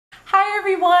Hi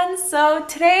everyone! So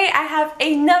today I have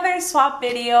another swap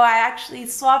video. I actually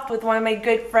swapped with one of my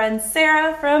good friends,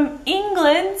 Sarah from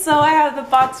England. So I have the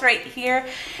box right here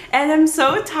and I'm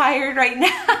so tired right now.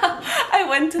 I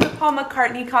went to the Paul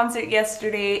McCartney concert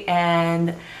yesterday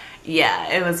and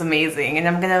yeah, it was amazing. And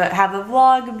I'm gonna have a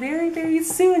vlog very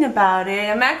soon about it.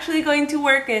 I'm actually going to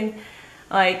work in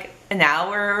like an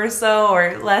hour or so,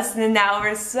 or less than an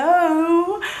hour,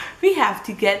 so we have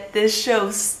to get this show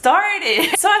started.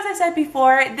 So as I said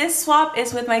before, this swap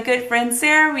is with my good friend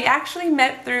Sarah. We actually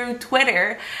met through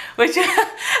Twitter, which a lot of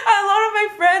my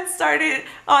friends started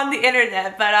on the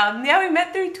internet, but yeah, we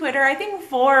met through Twitter I think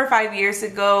 4 or 5 years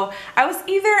ago. I was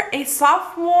either a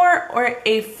sophomore or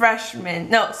a freshman,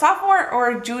 no, sophomore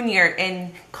or junior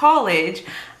in college.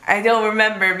 I don't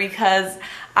remember because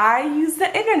I use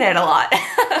the internet a lot.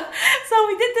 So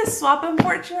we did this swap.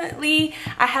 Unfortunately,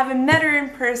 I haven't met her in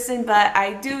person, but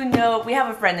I do know we have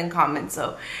a friend in common.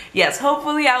 So yes,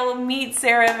 hopefully I will meet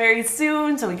Sarah very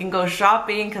soon so we can go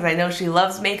shopping because I know she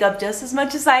loves makeup just as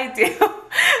much as I do.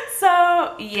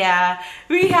 So yeah,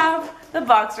 we have the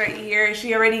box right here.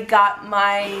 She already got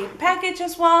my package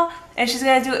as well, and she's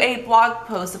gonna do a blog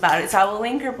post about it. So I will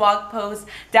link her blog post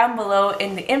down below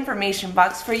in the information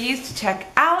box for you to check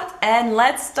out. And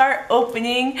let's start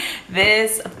opening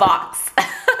this box.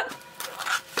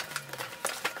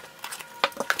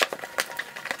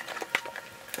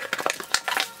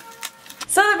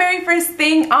 So the very first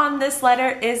thing on this letter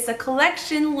is the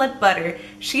collection lip butter.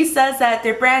 She says that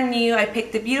they're brand new. I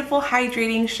picked a beautiful,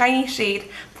 hydrating, shiny shade.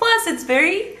 Plus, it's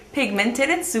very pigmented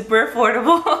and super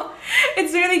affordable.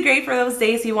 It's really great for those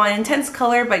days you want intense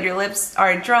color, but your lips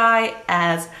are dry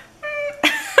as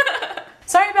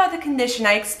Sorry about the condition,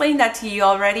 I explained that to you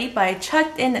already, but I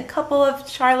chucked in a couple of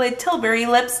Charlotte Tilbury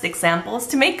lipstick samples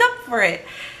to make up for it.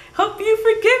 Hope you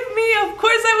forgive me, of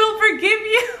course I will forgive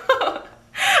you.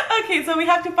 Okay, so we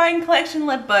have to find collection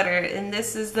lip butter, and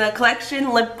this is the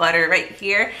collection lip butter right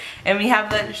here, and we have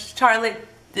the Charlotte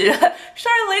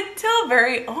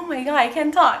Tilbury, oh my god, I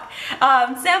can't talk,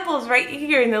 samples right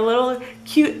here in a little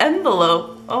cute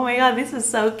envelope. Oh my god, this is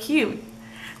so cute.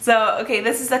 So, okay,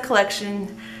 this is the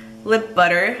collection lip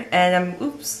butter, and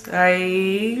oops,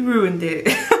 I ruined it.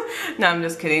 No, I'm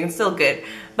just kidding, it's still good.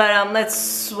 But let's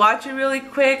swatch it really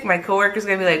quick. My coworker's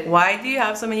gonna be like, why do you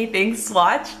have so many things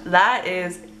swatched? That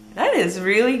is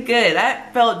really good.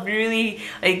 That felt really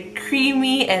like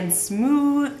creamy and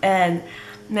smooth, and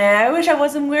man, I wish I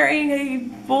wasn't wearing a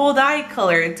bold eye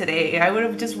color today. I would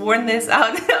have just worn this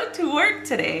out to work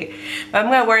today. But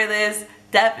I'm gonna wear this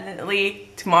definitely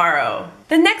tomorrow.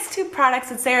 The next two products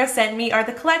that Sarah sent me are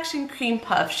the collection cream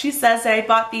puffs. She says that I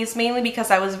bought these mainly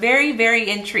because I was very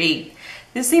intrigued.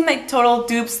 These seem like total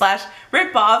dupes slash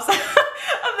rip-offs of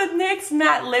the NYX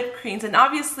matte lip creams and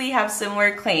obviously have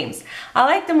similar claims. I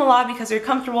like them a lot because they're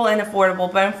comfortable and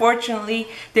affordable, but unfortunately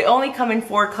they only come in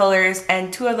 4 colors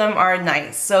and 2 of them are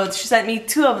nice. So she sent me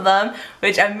 2 of them,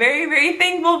 which I'm very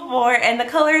thankful for, and the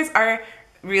colors are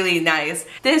really nice.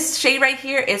 This shade right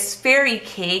here is Fairy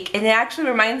Cake, and it actually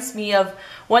reminds me of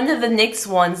one of the NYX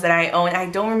ones that I own. I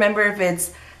don't remember if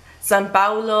it's San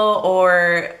Paulo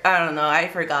or I don't know, I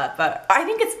forgot, but I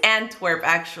think it's Antwerp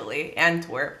actually,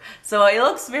 Antwerp. So it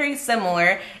looks very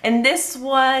similar, and this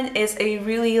one is a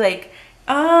really like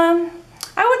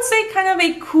I would say kind of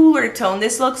a cooler tone.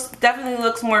 This definitely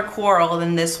looks more coral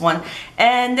than this one.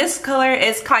 And this color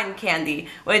is Cotton Candy,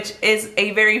 which is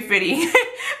a very fitting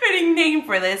name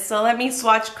for this. So let me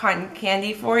swatch Cotton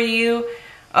Candy for you.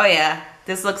 Oh yeah,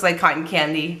 this looks like Cotton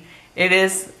Candy. It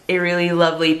is a really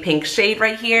lovely pink shade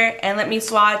right here. And let me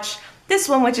swatch this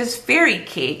one, which is Fairy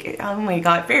Cake. Oh my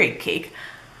god, Fairy Cake.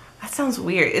 That sounds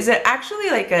weird. Is it actually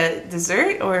like a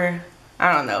dessert, or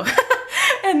I don't know.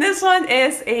 And this one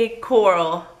is a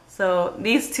coral. So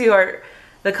these two are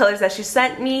the colors that she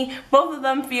sent me. Both of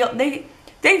them feel, they've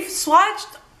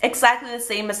swatched exactly the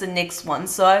same as the NYX one.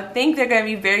 So I think they're going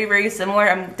to be very similar.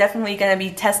 I'm definitely going to be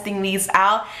testing these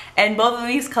out. And both of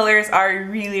these colors are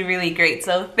really great.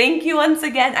 So thank you once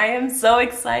again. I am so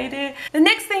excited. The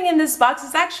next thing in this box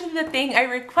is actually the thing I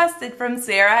requested from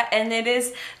Sarah, and it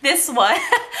is this one.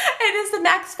 It is the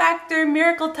Max Factor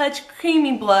Miracle Touch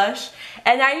Creamy Blush.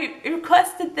 And I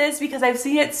requested this because I've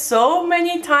seen it so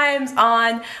many times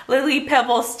on Lily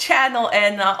Pebble's channel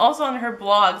and also on her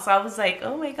blog. So I was like,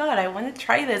 oh my god, I want to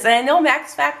try this. And I know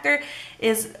Max Factor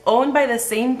is owned by the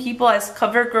same people as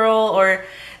CoverGirl, or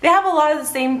they have a lot of the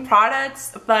same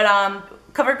products, but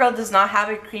CoverGirl does not have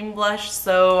a cream blush,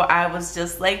 so I was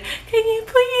just like, can you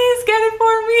please get it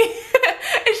for me?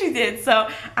 And she did, so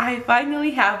I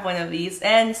finally have one of these.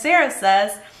 And Sarah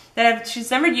says that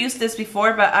she's never used this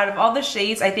before, but out of all the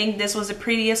shades, I think this was the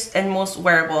prettiest and most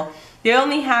wearable. They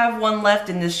only have one left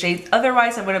in this shade,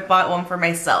 otherwise I would have bought one for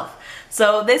myself.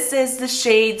 So this is the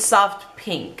shade Soft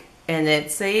Pink, and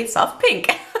it's a soft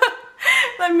pink.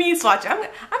 Let me swatch. I'm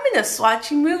in a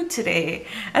swatchy mood today.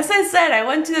 As I said, I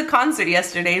went to the concert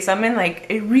yesterday, so I'm in like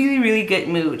a really good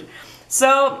mood.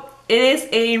 So it is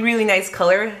a really nice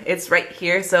color. It's right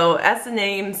here. So as the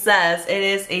name says, it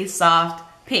is a soft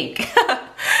pink.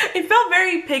 It felt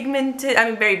very pigmented. I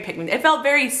mean, very pigmented. It felt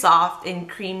very soft and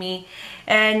creamy,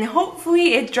 and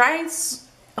hopefully it dries.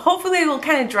 Hopefully it will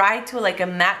kind of dry to like a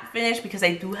matte finish, because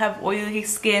I do have oily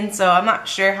skin, so I'm not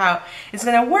sure how it's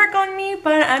gonna work on me,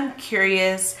 but I'm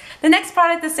curious. The next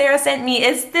product that Sarah sent me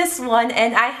is this one,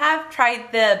 and I have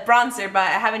tried the bronzer, but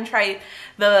I haven't tried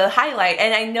the highlight,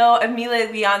 and I know Amelia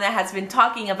Liana has been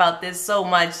talking about this so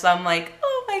much, so I'm like,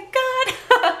 oh my god.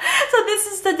 So this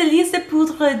is the Délices de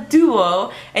Poudre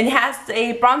Duo, and it has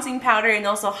a bronzing powder and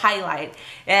also highlight,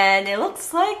 and it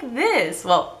looks like this.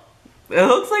 Well, it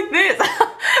looks like this.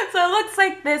 So it looks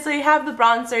like this. So you have the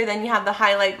bronzer, then you have the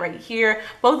highlight right here.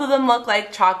 Both of them look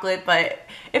like chocolate, but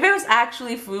if it was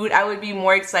actually food, I would be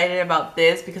more excited about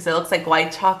this because it looks like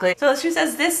white chocolate. So she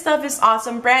says this stuff is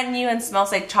awesome, brand new, and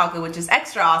smells like chocolate, which is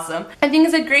extra awesome. I think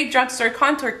it's a great drugstore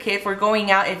contour kit for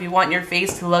going out if you want your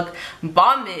face to look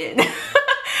bombing.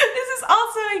 This is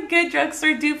also a good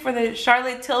drugstore dupe for the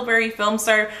Charlotte Tilbury Film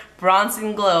Star Bronze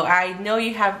and Glow. I know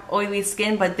you have oily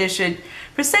skin, but this should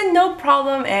present no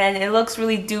problem, and it looks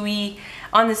really dewy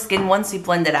on the skin once you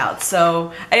blend it out.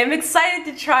 So I am excited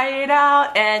to try it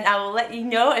out, and I will let you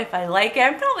know if I like it.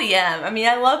 I probably am. I mean,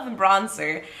 I love the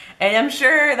bronzer, and I'm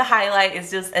sure the highlight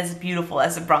is just as beautiful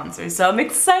as the bronzer. So I'm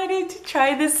excited to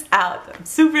try this out. I'm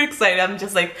super excited. I'm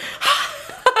just like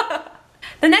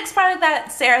The next product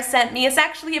that Sarah sent me is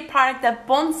actually a product that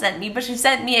Bon sent me, but she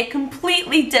sent me a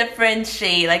completely different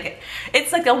shade. Like,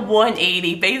 it's like a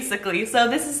 180 basically. So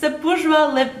this is the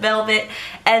Bourjois Lip Velvet,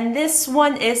 and this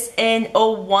one is in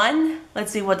 01.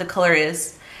 Let's see what the color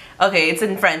is. Okay, it's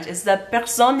in French. It's the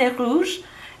Personne Rouge.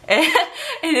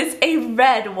 It is a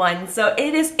red one, so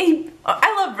it is a,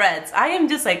 I love reds. I am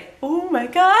just like, oh my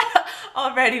god,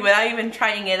 already without even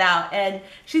trying it out. And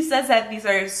she says that these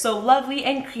are so lovely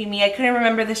and creamy. I couldn't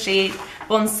remember the shade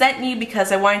Bon sent me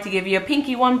because I wanted to give you a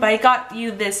pinky one, but I got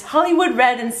you this Hollywood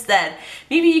red instead.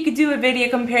 Maybe you could do a video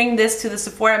comparing this to the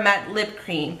Sephora Matte Lip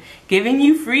Cream. Giving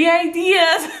you free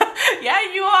ideas. Yeah,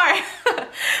 you are.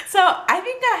 So I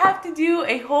think I have to do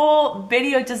a whole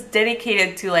video just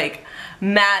dedicated to like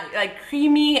matte, like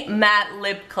creamy matte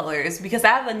lip colors, because I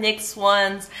have the NYX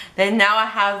ones, then now I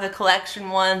have the collection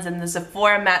ones and the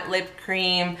Sephora Matte Lip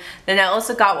Cream, then I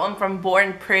also got one from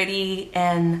Born Pretty,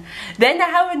 and then I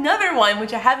have another one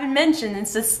which I haven't mentioned.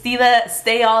 It's the Stila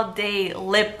Stay All Day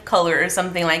Lip Color or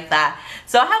something like that.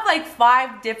 So I have like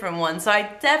 5 different ones, so I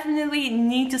definitely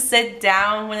need to sit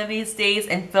down one of these days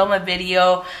and film a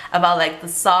video about like the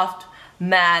soft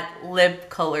matte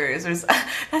lip colors.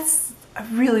 That's a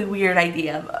really weird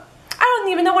idea, but I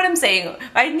don't even know what I'm saying.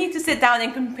 I need to sit down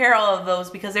and compare all of those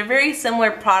because they're very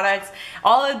similar products,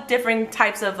 all the different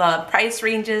types of price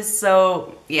ranges.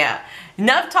 So yeah,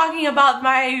 enough talking about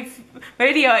my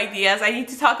video ideas. I need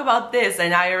to talk about this,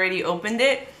 and I already opened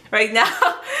it right now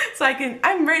so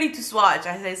I'm ready to swatch,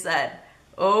 as I said.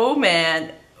 Oh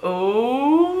man,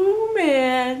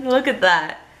 look at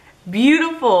that.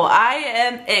 Beautiful. I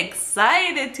am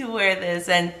excited to wear this,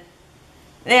 and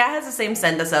yeah, it has the same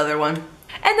scent as the other one.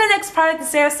 And the next product that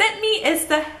Sarah sent me is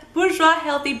the Bourjois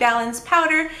Healthy Balance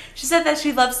Powder. She said that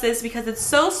she loves this because it's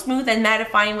so smooth and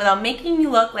mattifying without making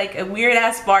you look like a weird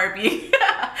ass Barbie.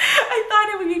 I thought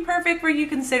it would be perfect for you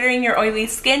considering your oily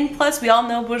skin. Plus, we all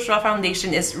know Bourjois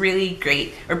foundation is really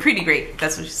great, or pretty great,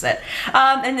 that's what she said.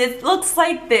 And it looks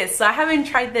like this. So I haven't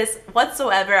tried this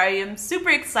whatsoever. I am super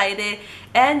excited,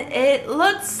 and it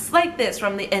looks like this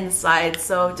from the inside.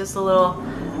 So just a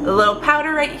little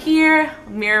powder right here,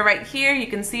 mirror right here, you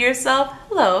can see yourself,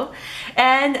 hello.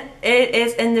 And it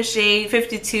is in the shade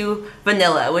 52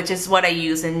 Vanilla, which is what I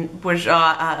use in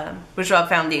Bourjois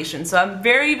foundation. So I'm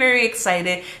very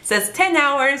excited. It says 10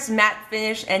 hours, matte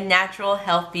finish, and natural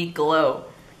healthy glow.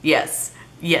 Yes,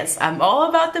 I'm all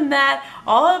about the matte,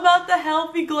 all about the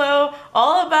healthy glow,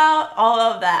 all about all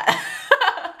of that.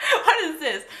 What is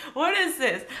this? What is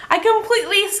this? I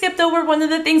completely skipped over one of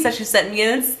the things that she sent me,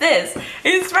 and it's this.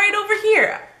 It's right over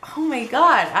here. Oh my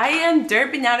god, I am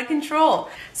derping out of control.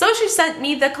 So she sent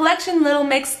me the Collection Little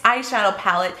Mix eyeshadow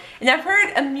palette, and I've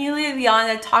heard Amelia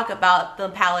Liana talk about the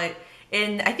palette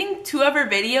in I think two of our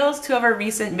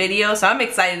recent videos, so I'm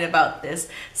excited about this.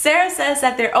 Sarah says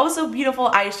that they're also beautiful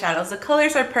eyeshadows. The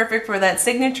colors are perfect for that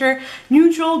signature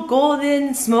neutral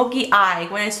golden smoky eye.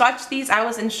 When I swatched these, I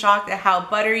was in shock at how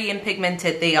buttery and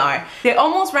pigmented they are. They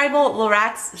almost rival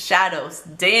Lorax's shadows.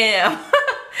 Damn.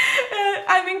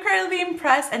 I'm incredibly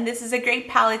impressed, and this is a great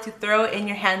palette to throw in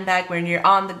your handbag when you're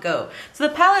on the go. So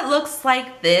the palette looks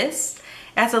like this.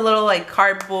 It has a little like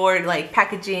cardboard like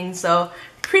packaging, so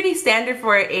pretty standard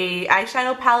for a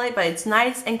eyeshadow palette, but it's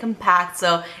nice and compact,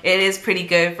 so it is pretty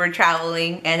good for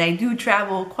traveling, and I do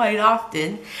travel quite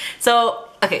often. So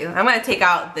okay, I'm gonna take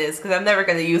out this because I'm never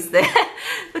gonna use this.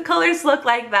 The colors look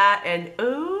like that, and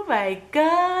oh my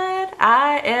god,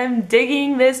 I am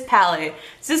digging this palette.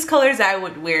 It's just colors I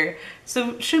would wear.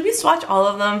 So should we swatch all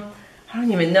of them? I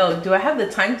don't even know. Do I have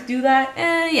the time to do that?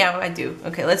 Yeah, I do.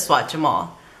 Okay, let's swatch them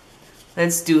all.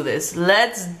 Let's do this.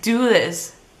 Let's do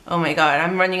this. Oh my god,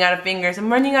 I'm running out of fingers.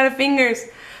 I'm running out of fingers.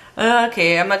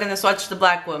 Okay, I'm not gonna swatch the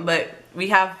black one, but we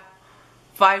have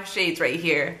 5 shades right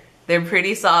here. They're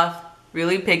pretty soft,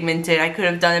 really pigmented. I could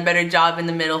have done a better job in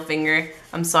the middle finger.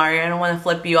 I'm sorry, I don't want to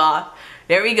flip you off.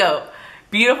 There we go.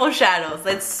 Beautiful shadows.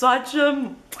 Let's swatch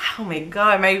them. Oh my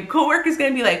god, my coworker's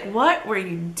gonna be like, what were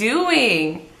you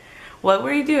doing? What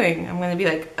were you doing? I'm gonna be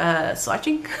like,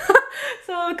 swatching?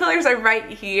 So the colors are right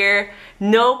here.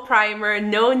 No primer,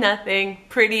 no nothing.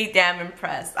 Pretty damn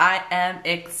impressed. I am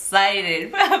excited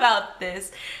about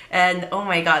this. And oh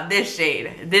my god, this shade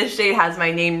has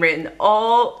my name written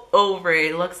all over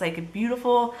it. It looks like a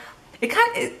beautiful,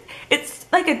 it's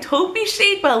like a taupey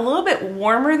shade, but a little bit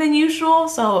warmer than usual.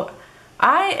 So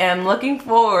I am looking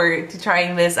forward to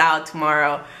trying this out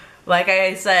tomorrow. Like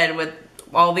I said, with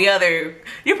all the other,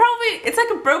 it's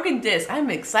like a broken disc. I'm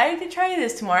excited to try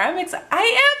this tomorrow. I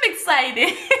am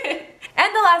excited.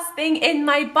 And the last thing in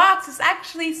my box is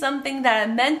actually something that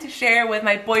I meant to share with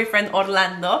my boyfriend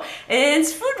Orlando.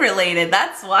 It's food related,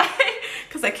 that's why.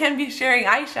 Because I can't be sharing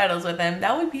eyeshadows with him.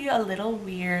 That would be a little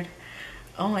weird.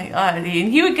 Oh my god, and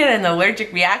he would get an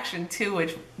allergic reaction too,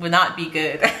 which would not be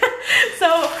good. So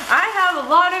I have a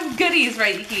lot of goodies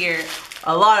right here.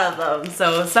 A lot of them.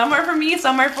 So some are for me,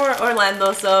 some are for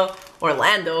Orlando. So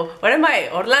Orlando, what am I?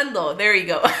 Orlando, there you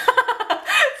go.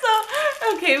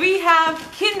 So okay, we have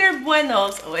Kinder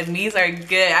Buenos. Oh, and these are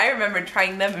good. I remember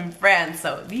trying them in France,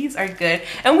 so these are good.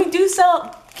 And we do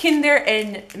sell Kinder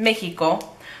in Mexico,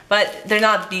 but they're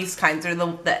not these kinds, they're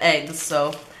the eggs.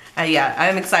 So yeah,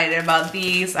 I'm excited about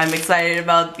these. I'm excited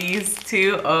about these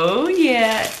two. Oh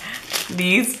yeah,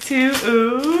 these two.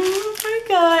 Oh my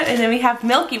god. And then we have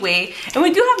Milky Way, and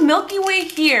we do have Milky Way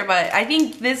here, but I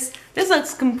think this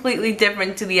looks completely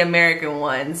different to the American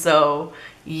one. So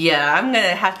yeah, I'm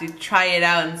gonna have to try it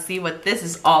out and see what this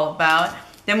is all about.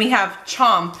 Then we have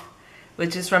Chomp,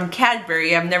 which is from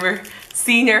Cadbury. I've never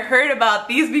seen or heard about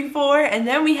these before. And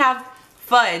then we have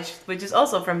Fudge, which is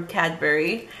also from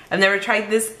Cadbury. I've never tried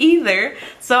this either,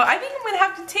 so I think I'm gonna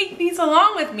have to take these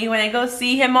along with me when I go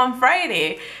see him on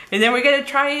Friday, and then we're gonna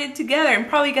try it together. I'm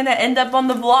probably gonna end up on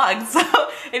the vlog, so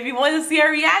if you want to see our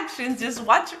reactions, just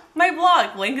watch my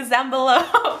vlog. Link is down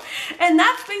below. And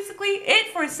that's basically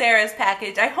it for Sarah's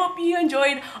package. I hope you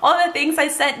enjoyed all the things I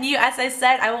sent you. As I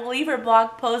said, I will leave her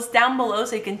blog post down below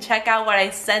so you can check out what I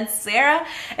sent Sarah.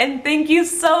 And thank you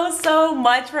so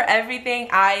much for everything.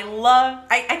 I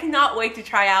cannot wait to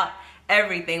try out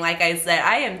everything. Like I said,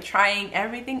 I am trying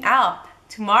everything out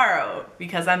tomorrow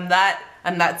because I'm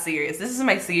that serious. This is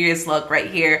my serious look right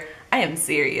here. I am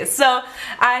serious. So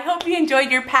I hope you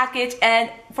enjoyed your package, and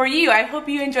for you, I hope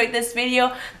you enjoyed this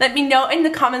video. Let me know in the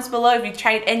comments below if you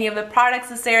tried any of the products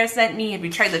that Sarah sent me, if you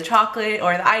tried the chocolate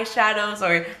or the eyeshadows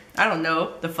or I don't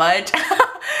know, the fudge.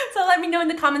 So let me know in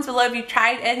the comments below if you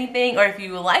tried anything or if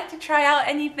you would like to try out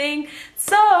anything.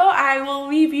 So I will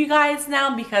leave you guys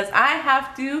now because I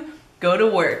have to go to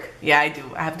work. Yeah, I do.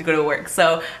 I have to go to work.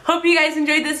 So hope you guys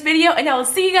enjoyed this video, and I will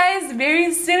see you guys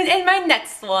very soon in my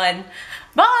next one.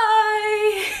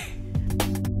 Bye!